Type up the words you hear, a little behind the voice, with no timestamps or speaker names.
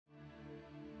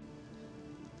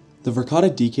The Verkada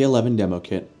DK11 demo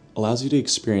kit allows you to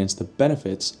experience the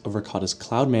benefits of Verkada's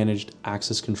cloud-managed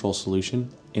access control solution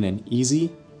in an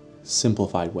easy,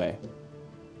 simplified way.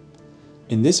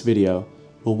 In this video,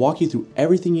 we'll walk you through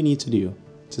everything you need to do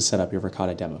to set up your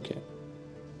Verkada demo kit.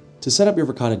 To set up your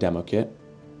Verkada demo kit,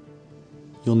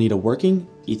 you'll need a working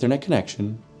Ethernet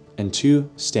connection and 2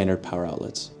 standard power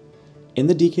outlets. In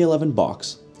the DK11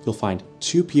 box, you'll find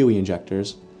 2 PoE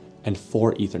injectors and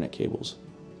 4 Ethernet cables.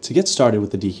 To get started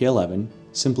with the DK11,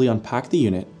 simply unpack the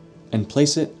unit and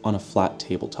place it on a flat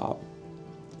tabletop.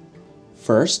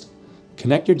 First,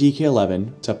 connect your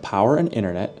DK11 to power and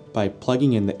internet by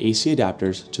plugging in the AC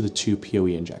adapters to the 2 PoE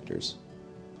injectors.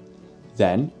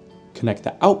 Then, connect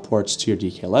the out ports to your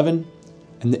DK11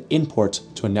 and the in ports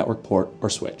to a network port or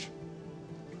switch.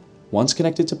 Once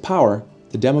connected to power,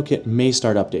 the demo kit may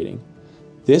start updating.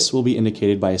 This will be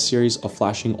indicated by a series of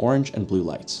flashing orange and blue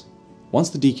lights. Once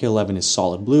the DK11 is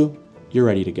solid blue, you're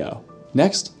ready to go.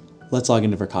 Next, let's log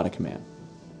into Verkada Command.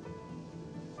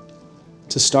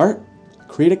 To start,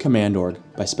 create a command org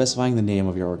by specifying the name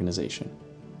of your organization.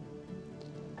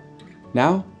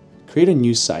 Now, create a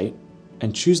new site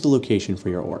and choose the location for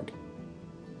your org.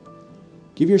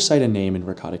 Give your site a name in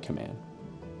Verkada Command.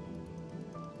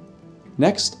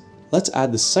 Next, let's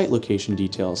add the site location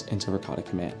details into Verkada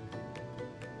Command.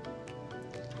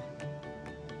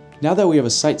 Now that we have a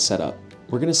site set up,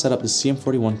 we're going to set up the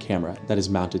CM41 camera that is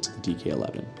mounted to the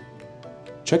DK11.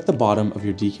 Check the bottom of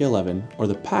your DK11 or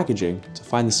the packaging to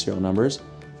find the serial numbers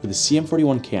for the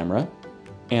CM41 camera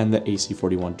and the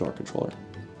AC41 door controller.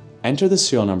 Enter the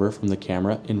serial number from the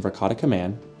camera in Verkada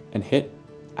Command and hit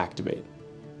Activate.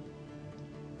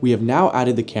 We have now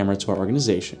added the camera to our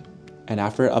organization, and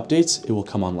after it updates, it will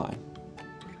come online.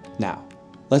 Now,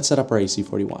 let's set up our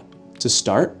AC41. To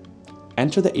start,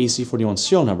 enter the AC41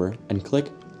 serial number and click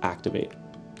Activate.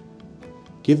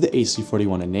 Give the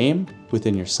AC41 a name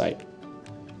within your site.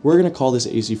 We're going to call this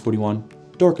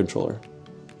AC41 door controller.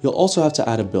 You'll also have to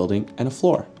add a building and a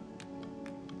floor.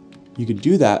 You can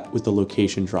do that with the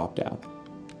location dropdown.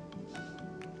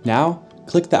 Now,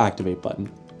 click the Activate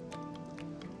button.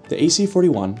 The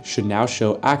AC41 should now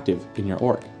show active in your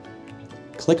org.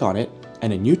 Click on it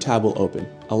and a new tab will open,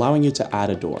 allowing you to add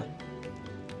a door.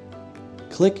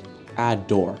 Click Add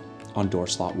Door on door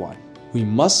slot 1. We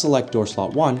must select door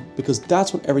slot 1 because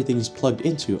that's what everything is plugged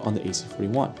into on the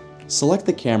AC41. Select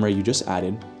the camera you just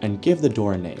added and give the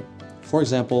door a name. For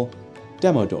example,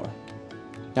 Demo Door.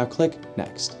 Now click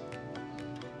Next.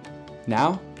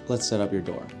 Now, let's set up your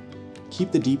door.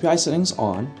 Keep the DPI settings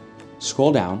on,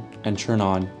 scroll down, and turn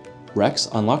on Rex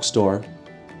Unlocks Door,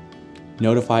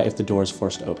 notify if the door is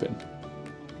forced open.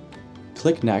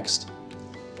 Click Next,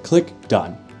 click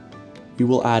Done. We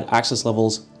will add access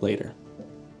levels later.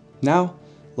 Now,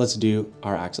 let's do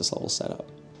our access level setup.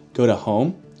 Go to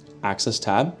Home, Access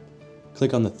tab,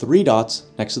 click on the 3 dots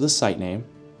next to the site name,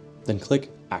 then click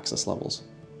Access Levels.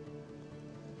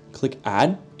 Click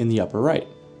Add in the upper right.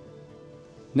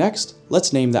 Next,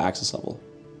 let's name the access level.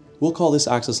 We'll call this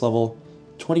access level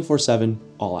 24/7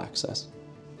 All Access.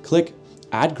 Click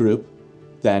Add Group,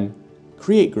 then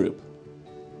Create Group.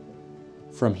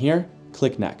 From here,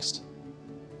 click Next.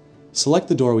 Select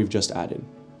the door we've just added.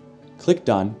 Click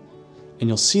Done, and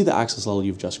you'll see the access level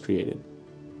you've just created.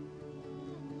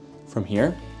 From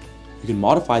here, you can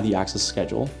modify the access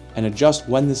schedule and adjust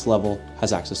when this level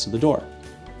has access to the door.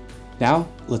 Now,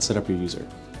 let's set up your user.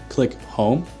 Click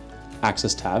Home,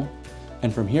 Access tab,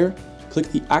 and from here,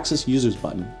 click the Access Users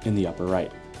button in the upper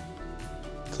right.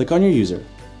 Click on your user.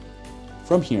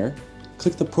 From here,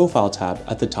 click the Profile tab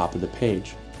at the top of the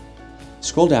page.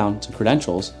 Scroll down to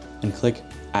Credentials and click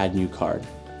Add New Card.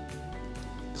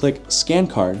 Click Scan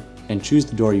Card and choose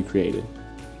the door you created.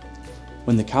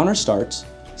 When the counter starts,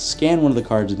 scan one of the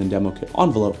cards in the demo kit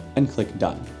envelope and click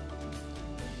Done.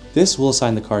 This will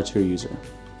assign the card to your user.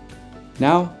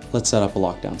 Now, let's set up a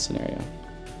lockdown scenario.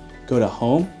 Go to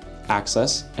Home,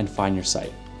 Access, and find your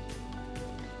site.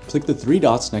 Click the 3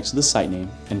 dots next to the site name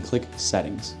and click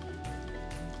Settings.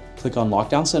 Click on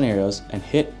Lockdown Scenarios and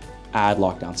hit Add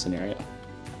Lockdown Scenario.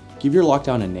 Give your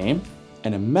lockdown a name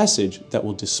and a message that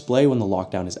will display when the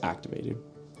lockdown is activated.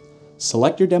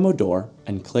 Select your demo door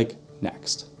and click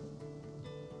Next.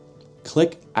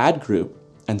 Click Add Group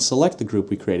and select the group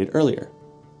we created earlier.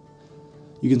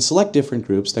 You can select different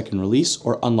groups that can release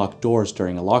or unlock doors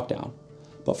during a lockdown,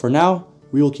 but for now,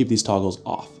 we will keep these toggles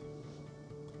off.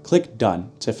 Click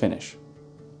Done to finish.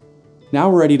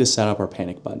 Now we're ready to set up our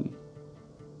panic button.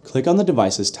 Click on the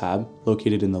Devices tab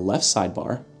located in the left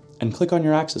sidebar and click on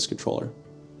your access controller.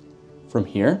 From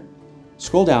here,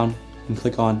 scroll down and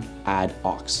click on Add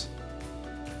Aux.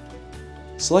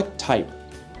 Select Type,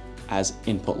 as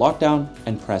input lockdown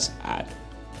and press add.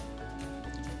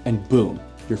 And boom,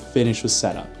 you're finished with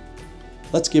setup.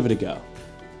 Let's give it a go.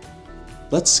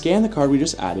 Let's scan the card we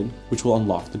just added, which will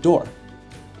unlock the door.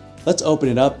 Let's open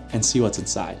it up and see what's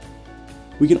inside.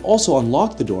 We can also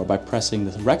unlock the door by pressing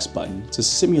the Rex button to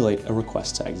simulate a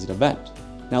request to exit event.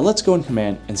 Now let's go in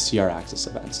Command and see our access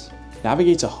events.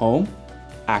 Navigate to Home,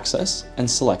 Access, and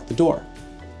select the door.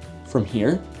 From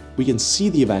here, we can see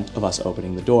the event of us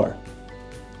opening the door,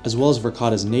 as well as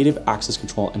Verkada's native access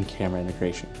control and camera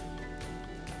integration.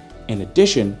 In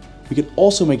addition, we can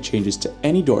also make changes to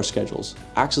any door schedules,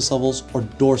 access levels, or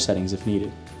door settings if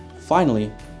needed.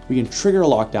 Finally, we can trigger a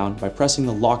lockdown by pressing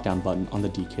the lockdown button on the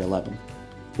DK11.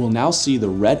 We'll now see the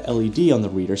red LED on the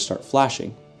reader start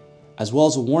flashing, as well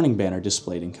as a warning banner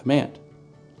displayed in Command.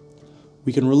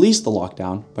 We can release the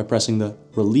lockdown by pressing the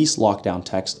Release Lockdown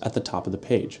text at the top of the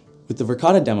page. With the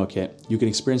Verkada Demo Kit, you can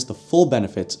experience the full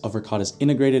benefits of Verkada's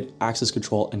integrated access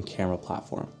control and camera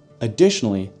platform.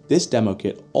 Additionally, this demo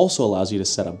kit also allows you to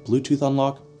set up Bluetooth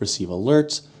unlock, receive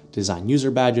alerts, design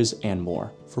user badges, and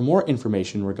more. For more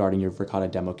information regarding your Verkada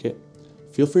Demo Kit,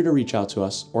 feel free to reach out to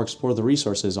us or explore the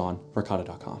resources on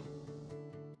verkada.com.